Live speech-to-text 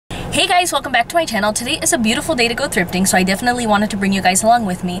Hey guys, welcome back to my channel. Today is a beautiful day to go thrifting, so I definitely wanted to bring you guys along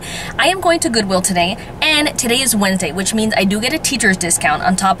with me. I am going to Goodwill today, and today is Wednesday, which means I do get a teacher's discount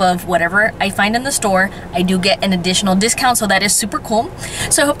on top of whatever I find in the store. I do get an additional discount, so that is super cool.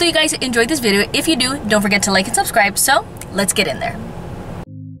 So I hope that you guys enjoyed this video. If you do, don't forget to like and subscribe. So let's get in there.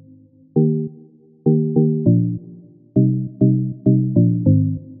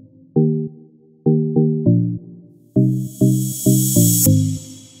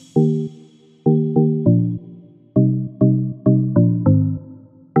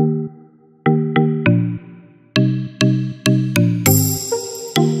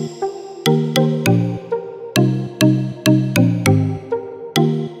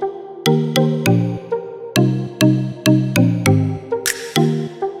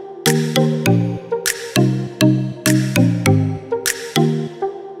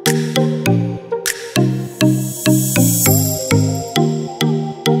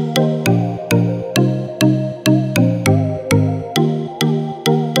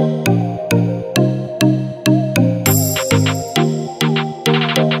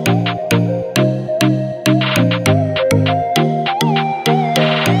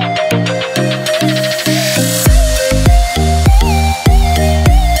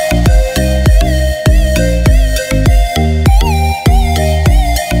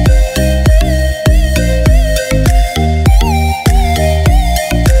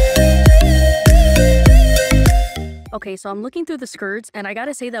 Okay, so I'm looking through the skirts, and I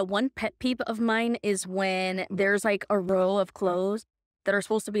gotta say that one pet peeve of mine is when there's like a row of clothes that are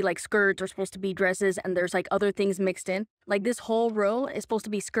supposed to be like skirts or supposed to be dresses, and there's like other things mixed in. Like this whole row is supposed to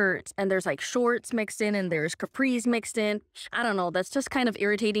be skirts, and there's like shorts mixed in, and there's capris mixed in. I don't know, that's just kind of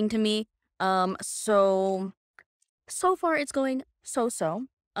irritating to me. So far it's going so-so.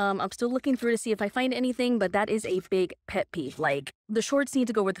 I'm still looking through to see if I find anything, but that is a big pet peeve. Like, the shorts need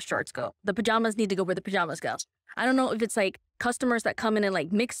to go where the shorts go. The pajamas need to go where the pajamas go. I don't know if it's like customers that come in and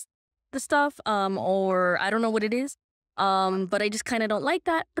like mix the stuff, or I don't know what it is. But I just kind of don't like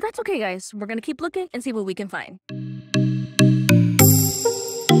that. But that's okay, guys. We're gonna keep looking and see what we can find.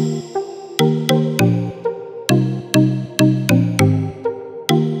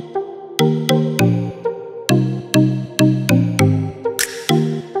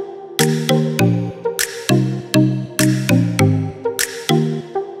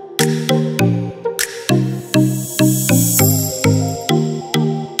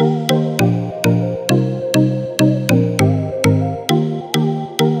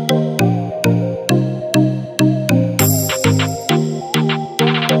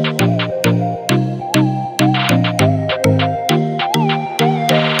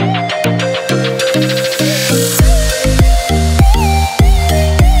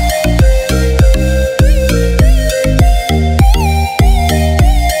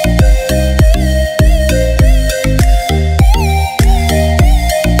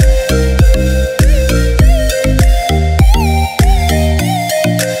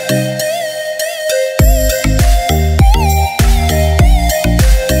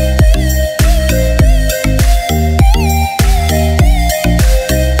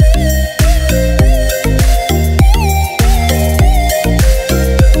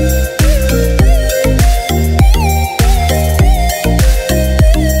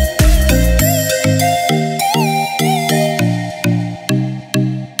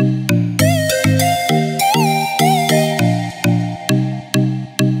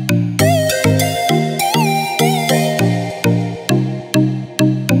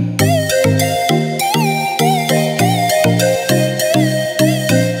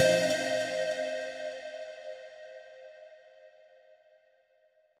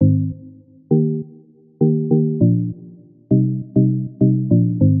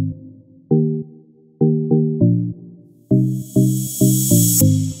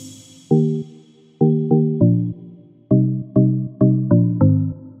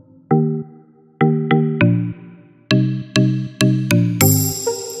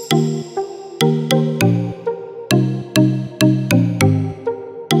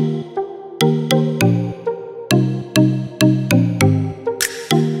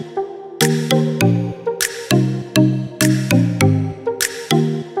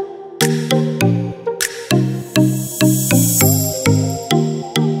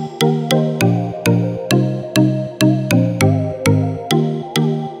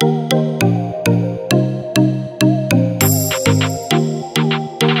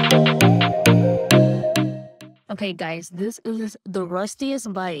 Okay, guys, this is the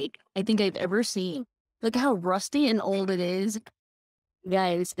rustiest bike I think I've ever seen. Look how rusty and old it is.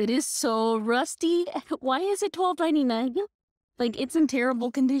 Guys, it is so rusty. Why is it $12.99? Like, it's in terrible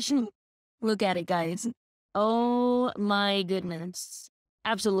condition. Look at it, guys. Oh my goodness.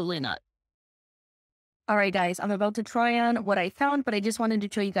 Absolutely not. All right, guys, I'm about to try on what I found, but I just wanted to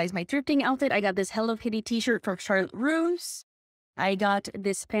show you guys my thrifting outfit. I got this Hello Kitty t-shirt from Charlotte Russe. I got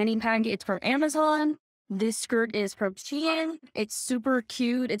this fanny pack. It's from Amazon. This skirt is from Shein. It's super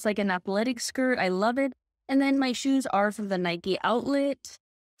cute. It's like an athletic skirt. I love it. And then my shoes are from the Nike outlet.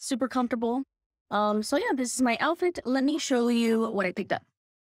 Super comfortable. So yeah, this is my outfit. Let me show you what I picked up.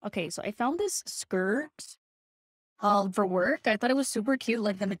 Okay, so I found this skirt for work. I thought it was super cute,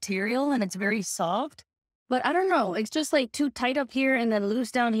 like the material, and it's very soft. But I don't know. It's just like too tight up here and then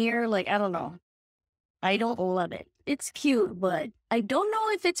loose down here. Like, I don't know. I don't love it. It's cute, but I don't know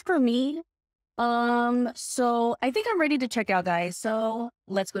if it's for me. So I think I'm ready to check out, guys. So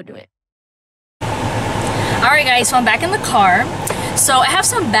let's go do it. All right, guys, so I'm back in the car. So I have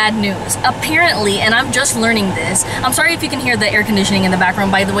some bad news. Apparently, and I'm just learning this. I'm sorry if you can hear the air conditioning in the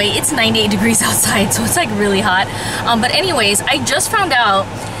background, by the way. It's 98 degrees outside, so it's like really hot. But anyways, I just found out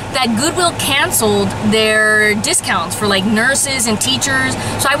that Goodwill canceled their discounts for like nurses and teachers.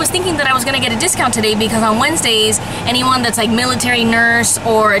 So I was thinking that I was gonna get a discount today because on Wednesdays, anyone that's like military nurse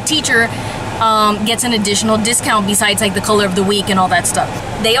or a teacher gets an additional discount besides like the color of the week and all that stuff.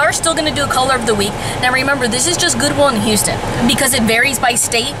 They are still gonna do a color of the week. Now remember, this is just Goodwill in Houston because it varies by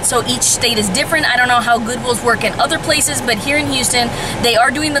state, so each state is different. I don't know how Goodwills work in other places, but here in Houston, they are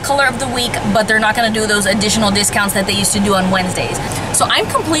doing the color of the week, but they're not gonna do those additional discounts that they used to do on Wednesdays. So I'm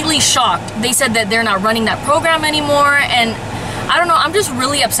completely shocked. They said that they're not running that program anymore, and I don't know, I'm just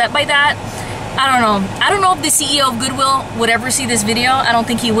really upset by that. I don't know. I don't know if the CEO of Goodwill would ever see this video. I don't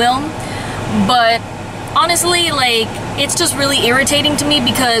think he will. But honestly, like, it's just really irritating to me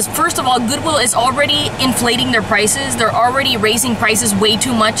because, first of all, Goodwill is already inflating their prices. They're already raising prices way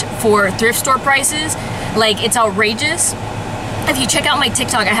too much for thrift store prices. Like, it's outrageous. If you check out my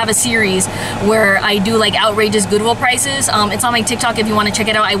TikTok, I have a series where I do like outrageous Goodwill prices. It's on my TikTok if you want to check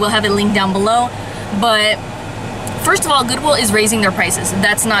it out. I will have it linked down below. But first of all, Goodwill is raising their prices.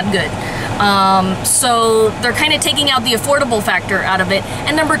 That's not good. So they're kind of taking out the affordable factor out of it.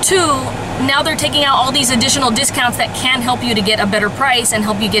 And number two, now they're taking out all these additional discounts that can help you to get a better price and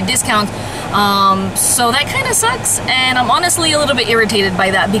help you get discounts. So that kind of sucks. And I'm honestly a little bit irritated by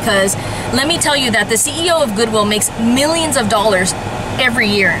that because let me tell you that the CEO of Goodwill makes millions of dollars every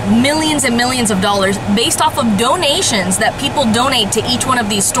year, millions and millions of dollars based off of donations that people donate to each one of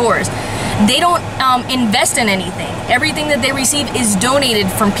these stores. They don't invest in anything. Everything that they receive is donated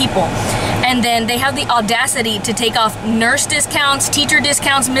from people. And then they have the audacity to take off nurse discounts, teacher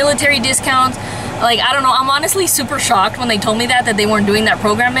discounts, military discounts. Like, I don't know, I'm honestly super shocked when they told me that they weren't doing that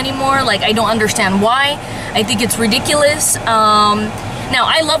program anymore. Like, I don't understand why. I think it's ridiculous. Now,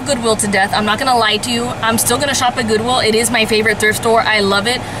 I love Goodwill to death. I'm not gonna lie to you. I'm still gonna shop at Goodwill. It is my favorite thrift store. I love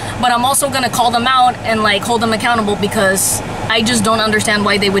it. But I'm also gonna call them out and like hold them accountable because I just don't understand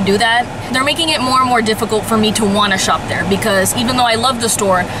why they would do that. They're making it more and more difficult for me to wanna shop there because even though I love the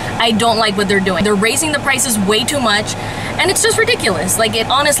store, I don't like what they're doing. They're raising the prices way too much and it's just ridiculous. Like, it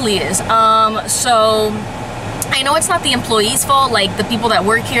honestly is. So I know it's not the employees' fault. Like, the people that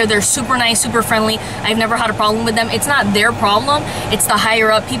work here, they're super nice, super friendly. I've never had a problem with them. It's not their problem. It's the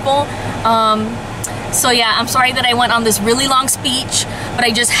higher up people. So yeah, I'm sorry that I went on this really long speech, but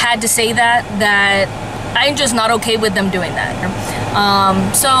I just had to say that I'm just not okay with them doing that.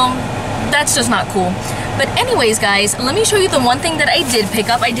 So that's just not cool. But anyways, guys, let me show you the one thing that I did pick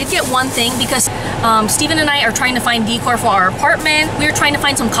up. I did get one thing because Steven and I are trying to find decor for our apartment. We were trying to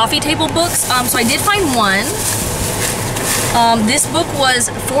find some coffee table books. So I did find one. This book was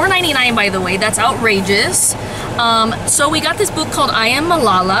 $4.99, by the way. That's outrageous. So we got this book called I Am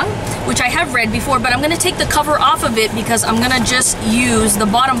Malala, which I have read before, but I'm going to take the cover off of it because I'm going to just use the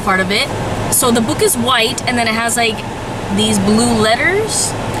bottom part of it. So the book is white, and then it has like these blue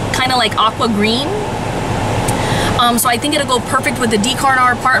letters, kind of like aqua green. So I think it'll go perfect with the decor in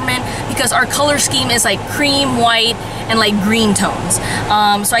our apartment because our color scheme is like cream, white, and like green tones.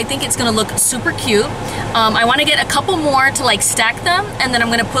 So I think it's gonna look super cute. I want to get a couple more to like stack them, and then I'm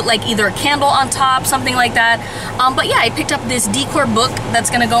gonna put like either a candle on top, something like that. But yeah, I picked up this decor book that's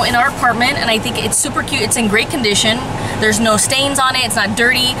gonna go in our apartment, and I think it's super cute. It's in great condition. There's no stains on it. It's not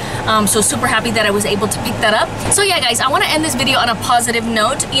dirty. So super happy that I was able to pick that up. So yeah, guys, I want to end this video on a positive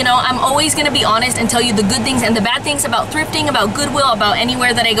note. You know, I'm always gonna be honest and tell you the good things and the bad things about thrifting, about Goodwill, about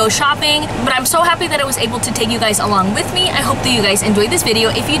anywhere that I go shopping. But I'm so happy that I was able to take you guys along with me. I hope that you guys enjoyed this video.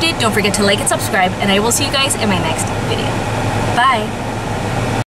 If you did, don't forget to like and subscribe, and I will see you guys in my next video. Bye!